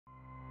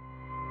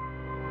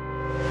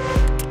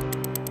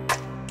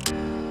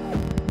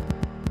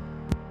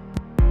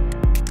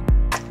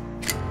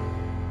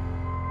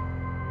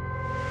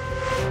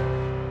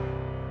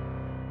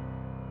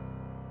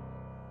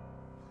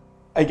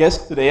I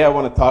guess today I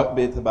want to talk a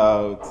bit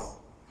about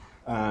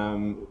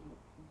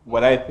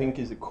what I think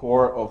is the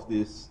core of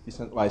these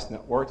decentralized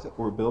networks that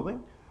we're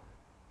building.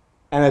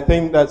 And I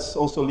think that's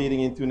also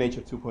leading into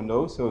Nature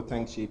 2.0, so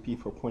thanks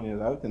JP for pointing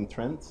it out, and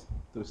Trent,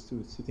 those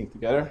two sitting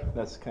together.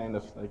 That's kind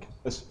of like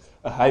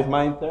a hive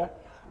mind there.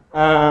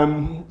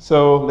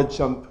 So let's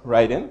jump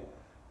right in.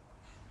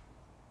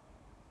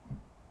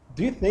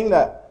 Do you think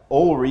that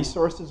all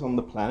resources on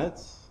the planet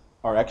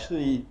are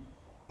actually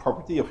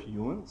property of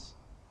humans?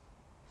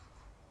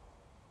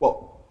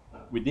 Well,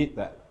 we did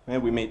that,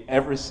 and we made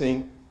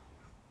everything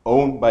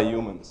owned by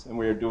humans, and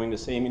we're doing the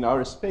same in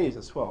outer space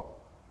as well.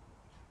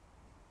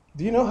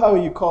 Do you know how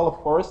you call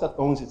a forest that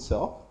owns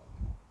itself?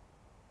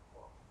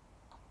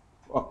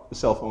 Well, a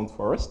self-owned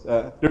forest.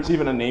 There's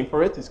even a name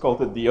for it. It's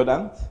called a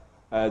deodant.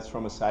 It's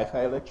from a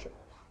sci-fi lecture.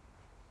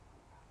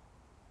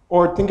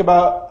 Or think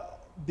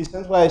about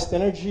decentralized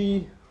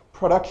energy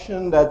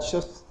production that's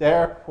just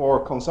there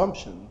for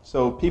consumption.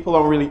 So people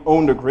don't really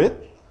own the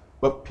grid,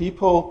 but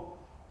people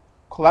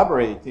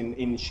collaborate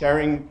in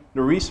sharing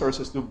the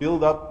resources to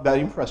build up that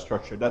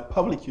infrastructure, that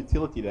public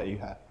utility that you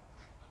have.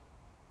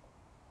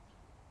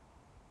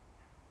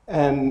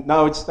 And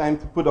now it's time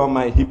to put on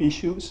my hippie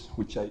shoes,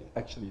 which I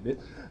actually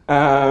did.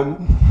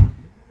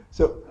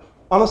 So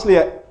honestly,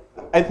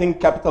 I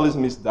think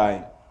capitalism is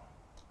dying.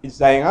 It's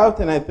dying out,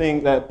 and I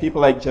think that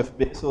people like Jeff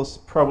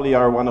Bezos probably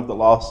are one of the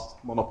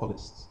last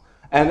monopolists.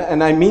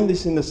 And I mean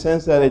this in the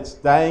sense that it's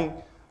dying,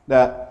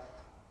 that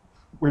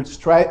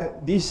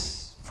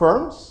these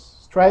firms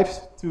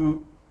strive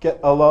to get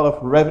a lot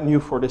of revenue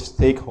for the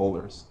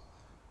stakeholders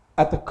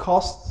at the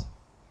cost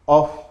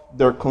of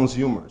their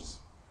consumers.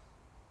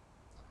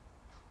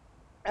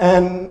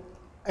 And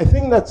I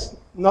think that's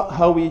not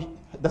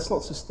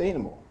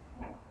sustainable.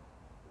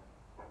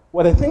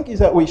 What I think is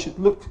that we should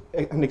look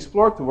and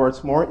explore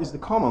towards more is the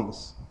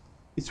commons.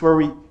 It's where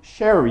we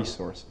share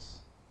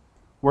resources,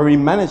 where we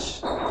manage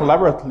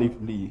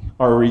collaboratively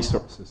our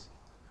resources.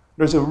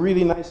 There's a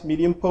really nice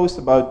Medium post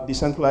about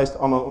decentralized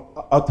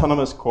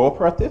autonomous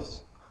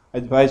cooperatives. I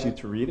advise you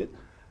to read it.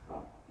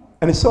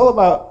 And it's all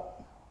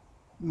about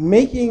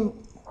making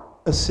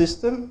a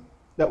system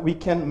that we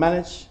can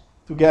manage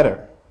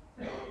together,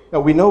 that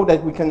we know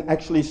that we can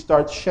actually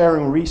start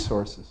sharing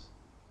resources.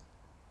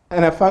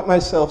 And I find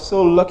myself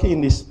so lucky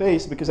in this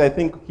space because I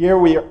think here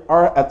we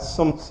are at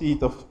some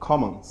seat of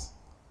commons,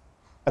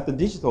 at the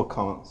digital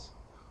commons.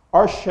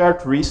 Our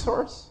shared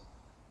resource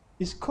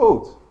is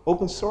code,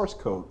 open source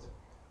code.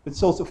 But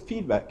it's also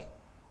feedback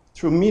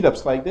through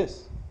meetups like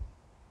this.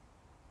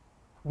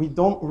 We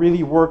don't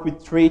really work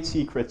with trade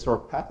secrets or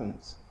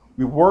patents.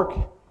 We work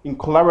in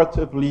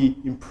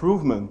collaboratively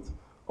improvement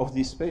of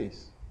this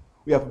space.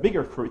 We have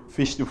bigger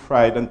fish to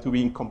fry than to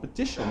be in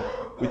competition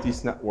with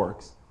these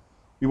networks.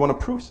 We want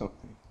to prove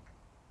something.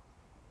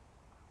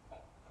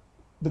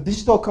 The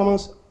digital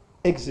commons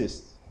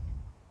exist.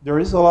 There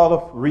is a lot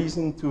of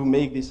reason to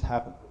make this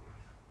happen.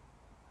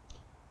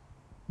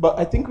 But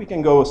I think we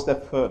can go a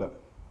step further.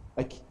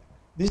 Like,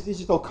 these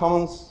digital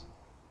commons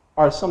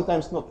are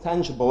sometimes not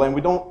tangible, and we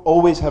don't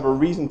always have a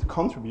reason to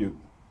contribute.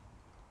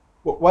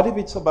 What if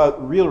it's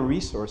about real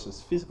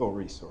resources, physical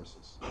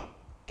resources?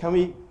 Can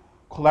we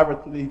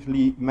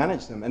collaboratively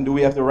manage them, and do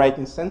we have the right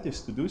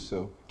incentives to do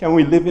so? Can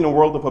we live in a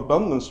world of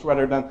abundance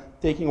rather than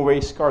taking away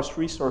scarce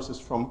resources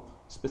from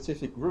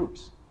specific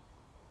groups?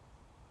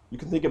 You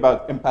can think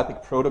about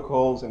empathic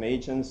protocols and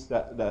agents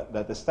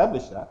that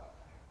establish that.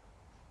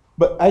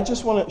 But I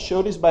just want to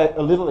show this by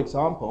a little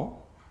example.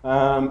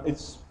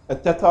 It's a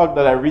TED Talk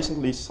that I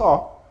recently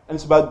saw, and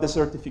it's about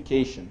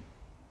desertification.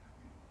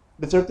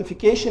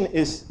 Desertification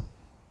is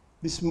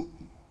this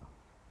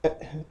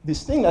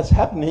thing that's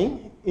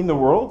happening in the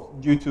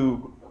world due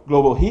to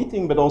global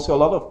heating, but also a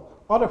lot of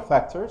other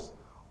factors,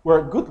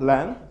 where good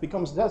land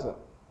becomes desert.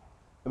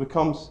 It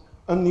becomes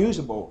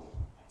unusable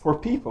for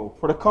people,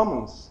 for the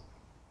commons.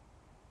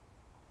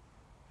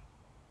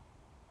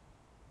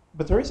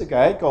 But there is a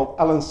guy called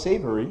Alan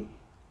Savory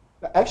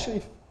that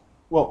actually,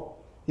 well,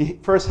 he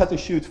first had to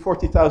shoot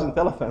 40,000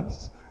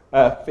 elephants,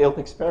 failed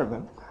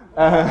experiment.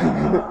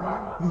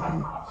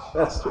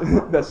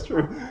 That's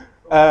true.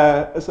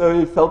 So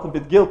he felt a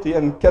bit guilty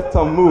and kept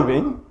on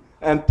moving.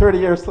 And 30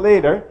 years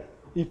later,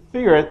 he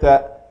figured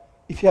that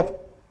if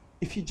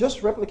you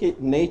just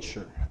replicate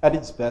nature at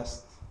its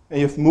best, and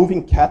you have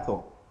moving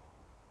cattle,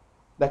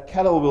 that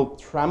cattle will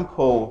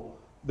trample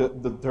the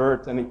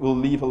dirt, and it will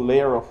leave a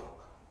layer of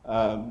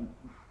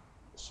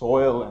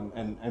soil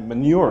and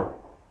manure.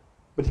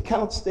 But it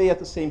cannot stay at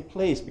the same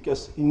place,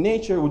 because in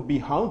nature it would be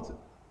haunted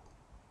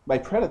by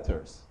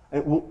predators, and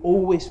it will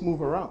always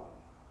move around.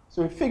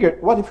 So we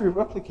figured, what if we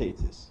replicate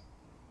this?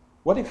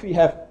 What if we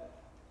have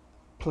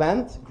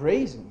plant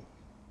grazing,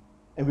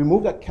 and we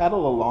move that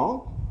cattle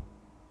along,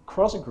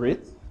 across a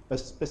grid, a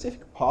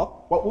specific path?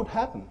 What would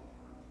happen?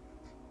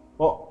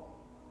 Well,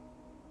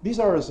 these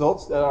are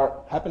results that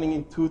are happening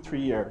in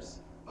 2-3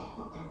 years.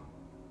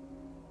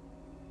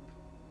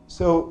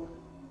 So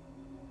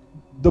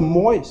the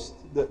moist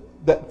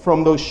that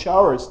from those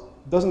showers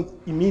doesn't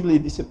immediately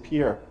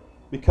disappear.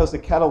 because the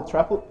cattle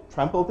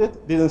trampled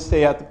it, didn't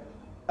stay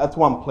at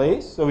one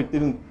place, so it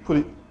didn't put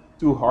it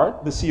too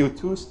hard. The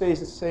CO2 stays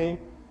the same.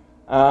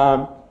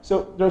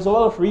 So there's a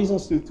lot of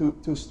reasons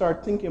to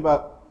start thinking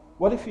about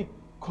what if we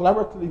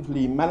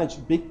collaboratively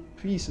manage big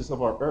pieces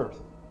of our Earth.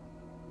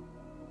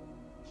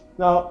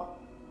 Now,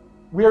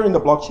 we're in the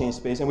blockchain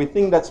space, and we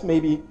think that's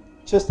maybe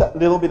just a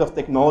little bit of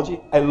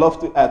technology. I love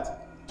to add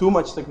too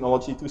much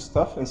technology to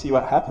stuff and see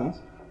what happens,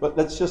 but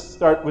let's just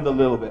start with a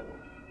little bit.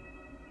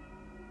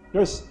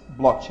 There's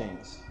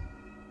blockchains.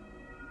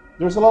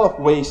 There's a lot of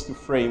ways to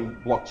frame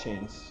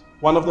blockchains.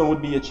 One of them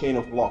would be a chain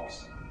of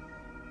blocks,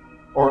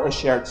 or a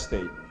shared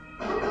state.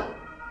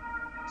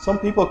 Some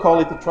people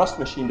call it a trust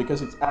machine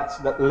because it adds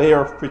that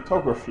layer of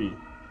cryptography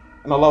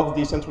and a lot of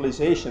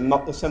decentralization,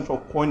 not the central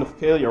point of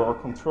failure or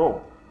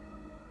control.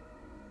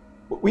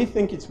 But we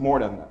think it's more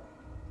than that.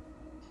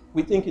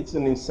 We think it's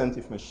an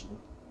incentive machine.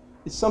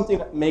 It's something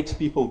that makes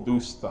people do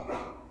stuff.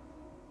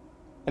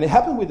 And it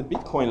happened with the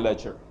Bitcoin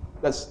ledger.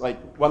 That's like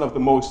one of the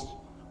most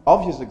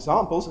obvious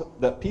examples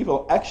that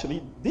people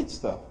actually did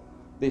stuff.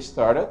 They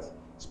started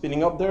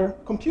spinning up their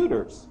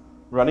computers,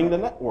 running the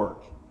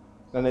network.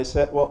 Then they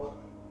said, well,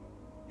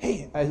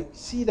 hey, I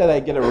see that I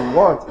get a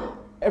reward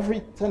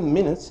every 10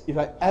 minutes if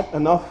I add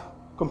enough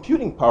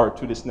computing power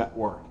to this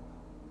network.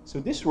 So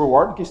this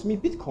reward gives me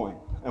Bitcoin.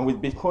 And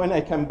with Bitcoin,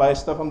 I can buy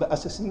stuff on the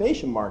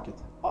assassination market.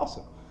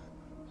 Awesome.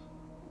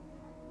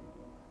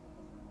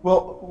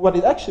 Well, what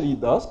it actually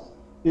does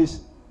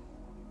is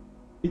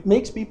it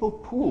makes people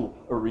pool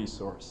a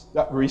resource.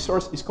 That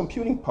resource is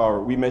computing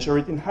power. We measure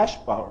it in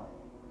hash power,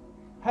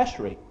 hash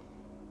rate.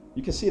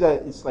 You can see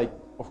that it's like,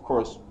 of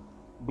course,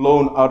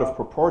 blown out of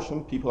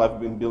proportion. People have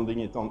been building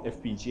it on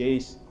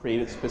FPGAs,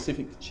 created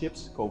specific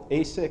chips called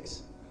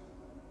ASICs.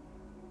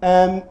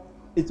 And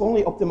it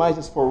only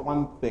optimizes for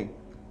one thing,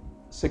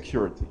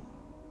 security.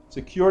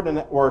 Secure the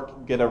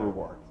network, get a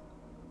reward.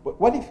 But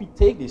what if we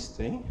take this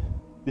thing,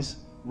 this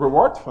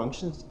reward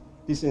functions,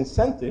 this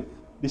incentive,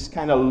 this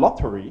kind of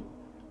lottery,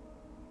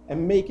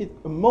 and make it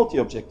a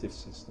multi-objective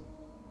system,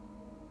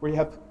 where you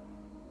have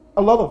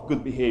a lot of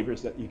good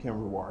behaviors that you can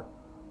reward.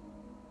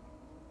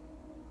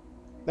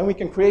 Then we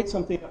can create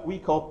something that we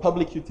call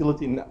public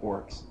utility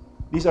networks.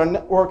 These are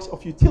networks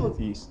of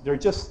utilities. They're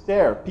just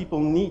there. People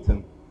need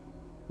them.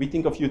 We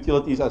think of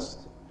utilities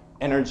as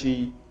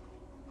energy,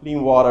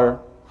 clean water,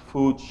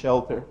 food,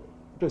 shelter.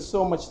 There's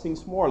so much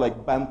things more,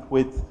 like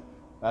bandwidth,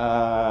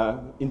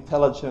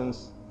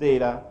 intelligence,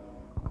 data.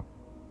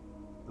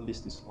 The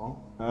list is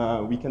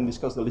long. We can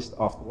discuss the list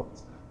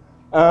afterwards.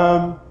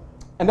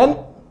 And then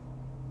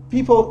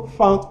people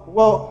found,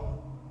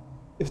 well,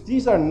 if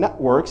these are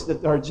networks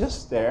that are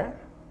just there,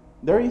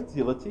 their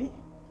utility,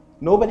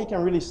 nobody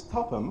can really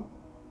stop them.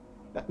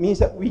 That means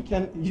that we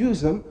can use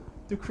them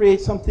to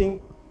create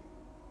something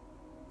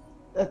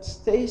that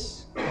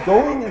stays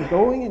going and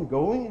going and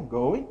going and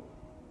going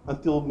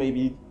until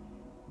maybe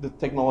the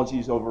technology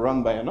is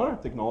overrun by another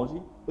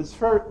technology. But it's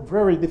very,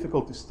 very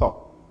difficult to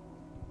stop.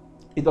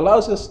 It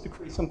allows us to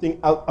create something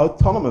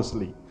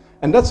autonomously.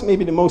 And that's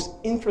maybe the most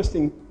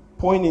interesting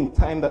point in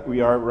time that we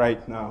are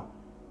right now.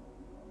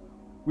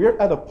 We're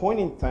at a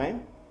point in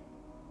time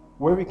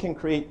where we can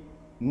create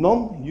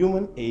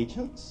non-human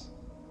agents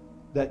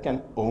that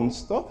can own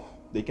stuff,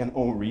 they can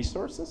own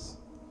resources,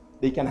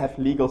 they can have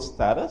legal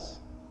status,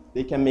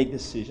 they can make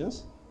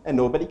decisions, and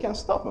nobody can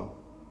stop them.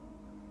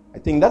 I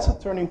think that's a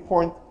turning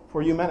point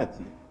for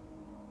humanity.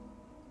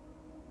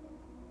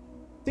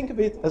 Think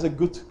of it as a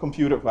good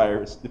computer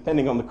virus,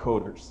 depending on the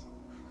coders.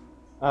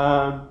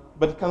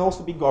 But it can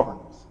also be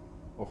governed,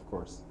 of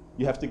course.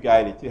 You have to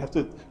guide it. You have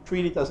to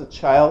treat it as a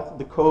child,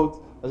 the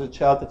code as a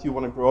child that you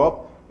want to grow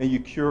up, and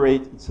you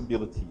curate its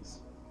abilities.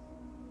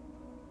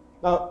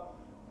 Now,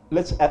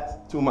 let's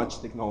add too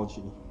much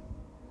technology.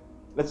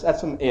 Let's add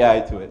some AI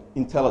to it,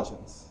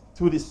 intelligence,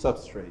 to this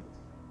substrate.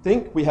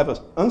 Think we have an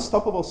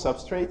unstoppable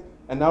substrate,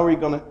 and now we're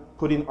going to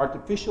put in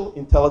artificial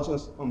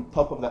intelligence on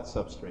top of that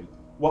substrate.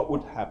 What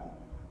would happen?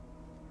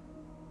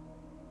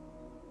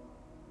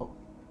 Oh,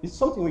 it's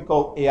something we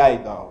call AI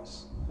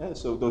DAOs. Yeah,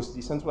 so those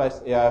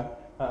decentralized AI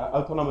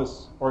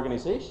autonomous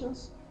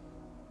organizations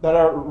that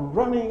are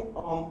running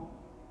on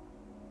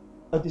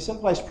a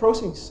decentralized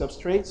processing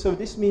substrate. So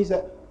this means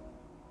that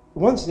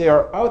once they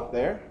are out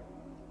there,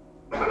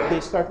 they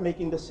start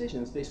making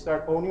decisions. They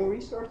start owning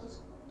resources,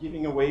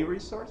 giving away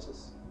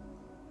resources.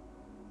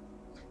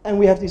 And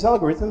we have these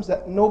algorithms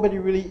that nobody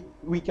really,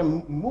 we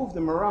can move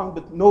them around,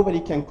 but nobody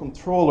can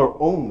control or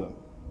own them,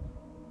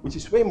 which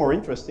is way more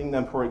interesting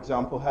than, for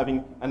example,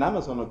 having an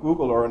Amazon or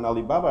Google or an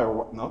Alibaba or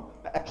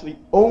whatnot that actually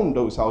own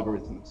those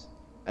algorithms.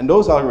 And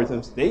those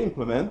algorithms they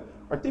implement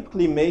are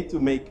typically made to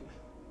make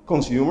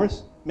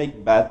consumers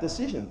make bad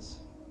decisions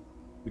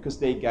because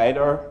they guide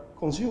our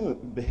consumer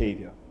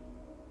behavior.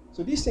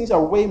 So these things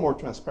are way more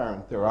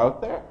transparent. They're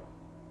out there.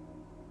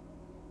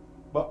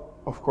 But,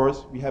 of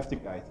course, we have to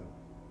guide them.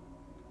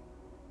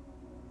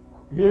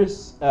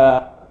 Here's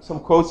some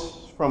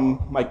quotes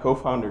from my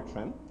co-founder,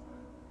 Trent.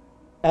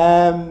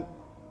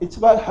 It's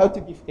about how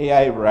to give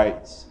AI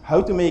rights,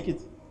 how to make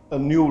it a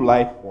new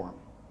life form.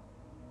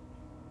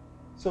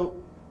 So,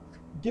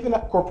 given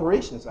that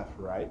corporations have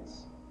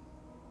rights,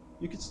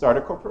 you could start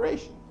a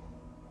corporation.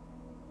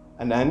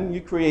 And then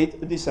you create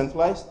a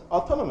decentralized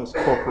autonomous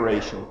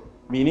corporation,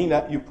 meaning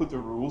that you put the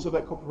rules of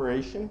that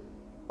corporation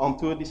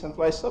onto a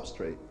decentralized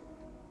substrate.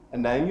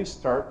 And then you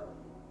start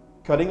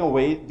cutting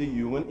away the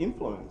human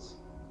influence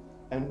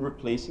and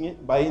replacing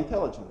it by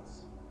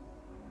intelligence.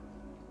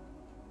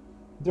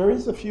 There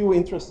is a few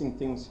interesting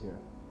things here.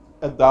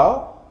 A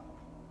DAO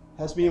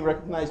has been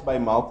recognized by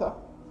Malta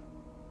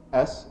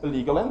as a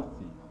legal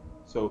entity,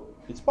 so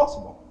it's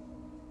possible.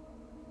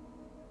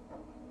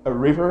 A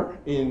river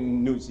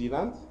in New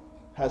Zealand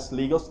has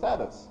legal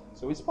status,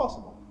 so it's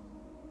possible.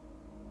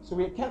 So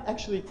we can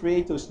actually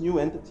create those new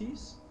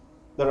entities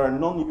that are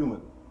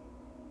non-human.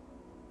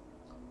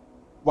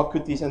 What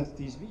could these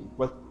entities be?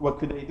 What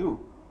could they do?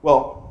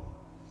 Well,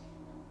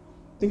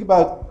 think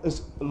about a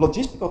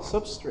logistical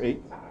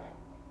substrate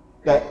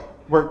that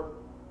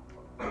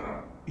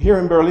here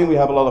in Berlin we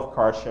have a lot of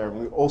car sharing.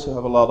 We also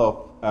have a lot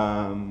of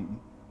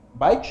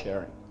bike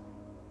sharing.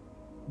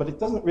 But it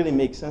doesn't really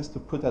make sense to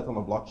put that on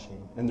a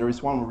blockchain. And there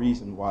is one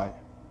reason why.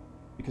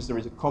 Because there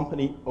is a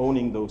company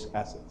owning those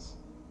assets.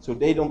 So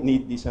they don't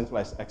need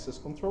decentralized access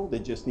control, they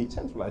just need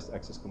centralized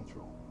access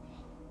control.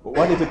 But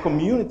what if the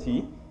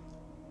community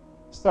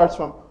starts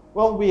from,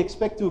 well, we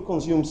expect to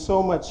consume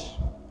so much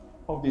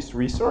of this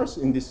resource,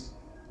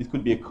 it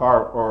could be a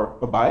car or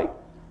a bike.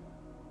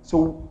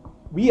 So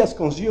we as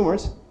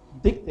consumers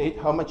dictate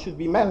how much should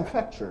be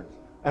manufactured.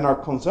 And our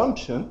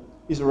consumption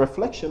is a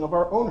reflection of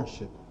our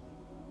ownership.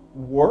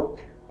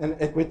 Work and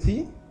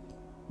equity,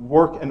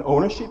 work and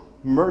ownership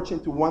merge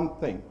into one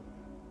thing.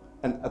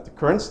 And at the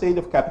current state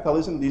of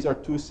capitalism, these are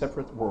two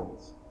separate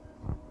worlds.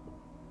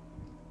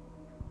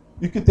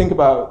 You could think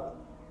about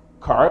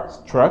cars,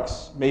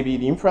 trucks, maybe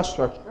the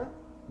infrastructure,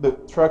 the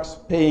trucks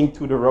paying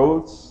to the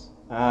roads,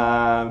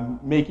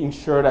 making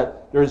sure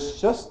that there's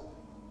just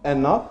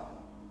enough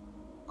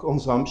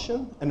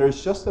consumption and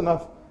there's just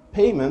enough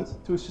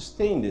payment to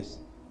sustain this.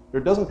 There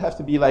doesn't have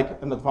to be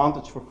like an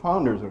advantage for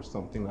founders or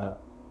something like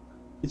that.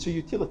 It's a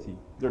utility.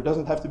 There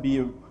doesn't have to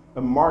be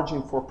a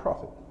margin for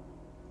profit.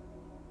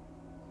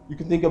 You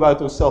can think about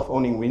those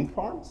self-owning wind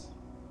farms,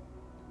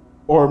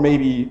 or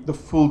maybe the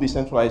full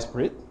decentralized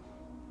grid.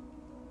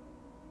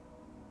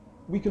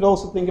 We could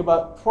also think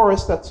about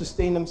forests that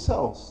sustain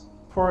themselves,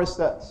 forests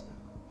that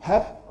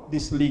have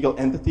this legal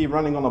entity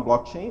running on a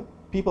blockchain.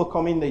 People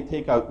come in, they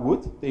take out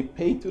wood, they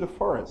pay to the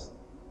forest.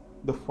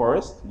 The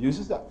forest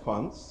uses that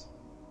funds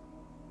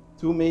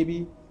to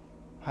maybe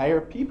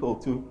hire people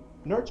to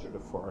nurture the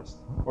forest,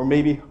 or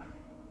maybe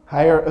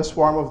hire a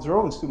swarm of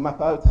drones to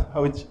map out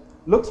how it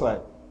looks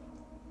like.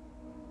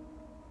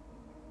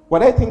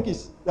 What I think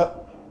is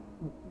that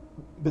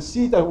the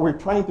seed that we're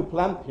trying to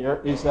plant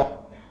here is that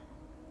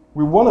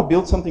we want to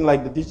build something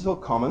like the digital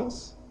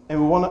commons,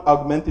 and we want to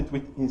augment it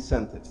with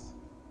incentives.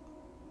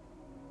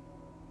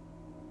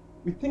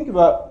 We think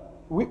about,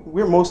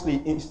 we're mostly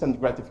instant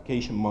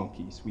gratification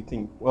monkeys. We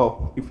think,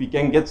 well, if we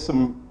can get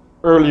some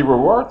early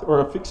reward or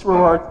a fixed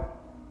reward,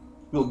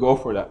 we'll go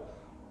for that.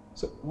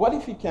 So what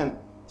if you can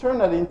turn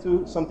that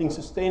into something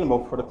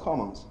sustainable for the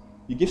commons?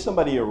 You give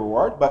somebody a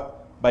reward, but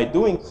by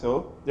doing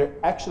so, they're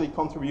actually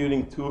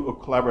contributing to a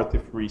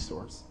collaborative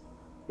resource.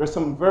 There's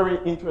some very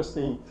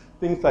interesting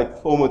things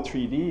like FOMO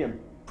 3D and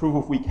Proof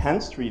of Weak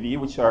Hands 3D,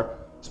 which are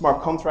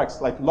smart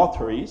contracts like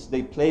lotteries.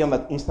 They play on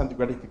that instant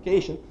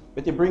gratification,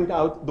 but they bring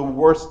out the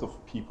worst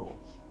of people.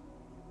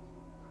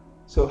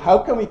 So how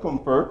can we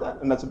convert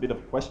that, and that's a bit of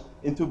a question,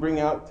 into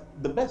bringing out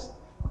the best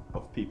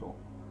of people?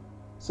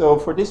 So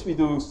for this, we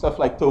do stuff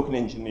like token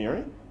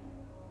engineering,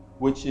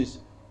 which is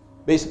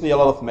basically a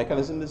lot of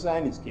mechanism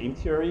design, it's game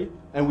theory,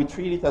 and we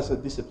treat it as a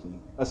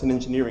discipline, as an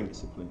engineering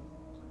discipline.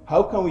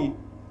 How can we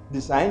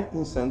design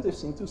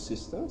incentives into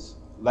systems,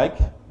 like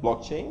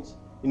blockchains,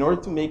 in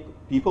order to make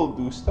people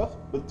do stuff,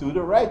 but do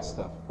the right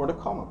stuff for the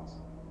commons?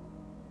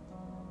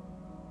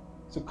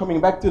 So coming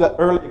back to that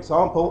early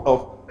example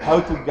of how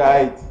to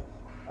guide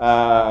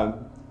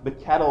the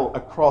cattle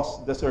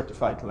across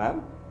desertified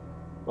land,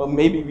 well,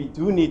 maybe we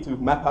do need to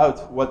map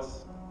out what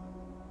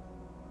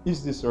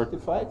is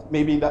desertified.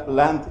 Maybe that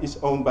land is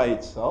owned by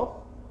itself.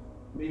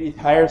 Maybe it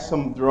hires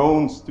some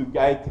drones to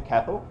guide the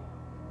cattle,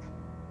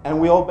 and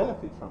we all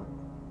benefit from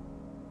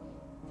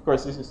it. Of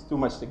course, this is too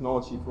much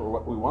technology for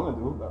what we want to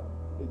do, but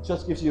it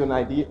just gives you an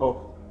idea of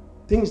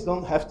things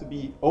don't have to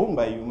be owned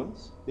by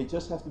humans. They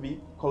just have to be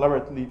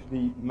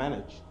collaboratively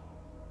managed.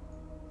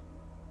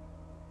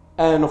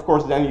 And of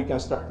course, then you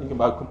can start thinking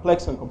about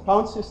complex and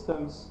compound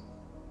systems.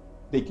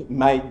 They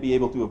might be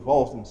able to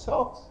evolve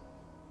themselves.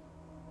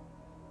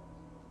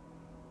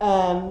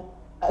 And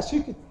as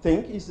you could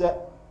think, is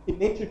that in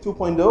Nature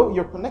 2.0,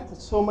 you're connected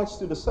so much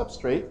to the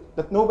substrate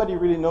that nobody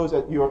really knows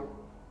that you're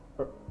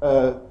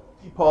a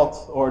teapot,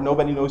 or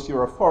nobody knows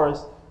you're a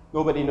forest,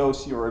 nobody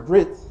knows you're a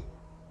grid,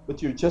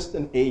 but you're just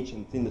an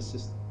agent in the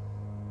system.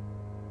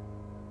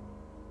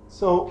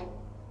 So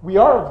we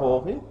are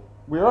evolving.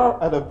 We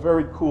are at a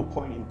very cool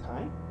point in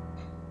time.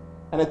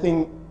 And I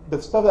think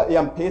the stuff that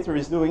Jan Peter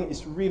is doing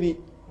is really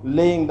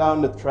laying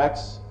down the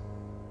tracks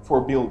for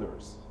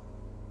builders.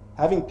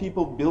 Having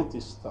people build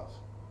this stuff,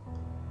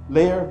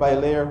 layer by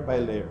layer by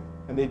layer.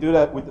 And they do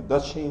that with the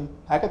Dutch chain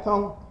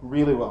hackathon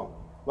really well.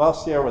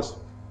 Last year was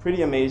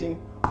pretty amazing.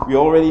 We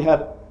already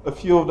had a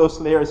few of those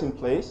layers in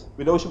place.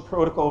 With Ocean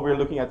Protocol, we're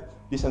looking at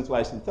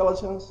decentralized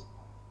intelligence.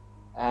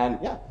 And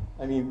yeah,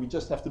 I mean, we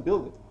just have to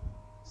build it.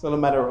 It's not a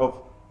matter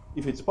of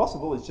if it's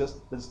possible, it's just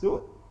let's do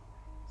it.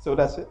 So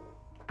that's it.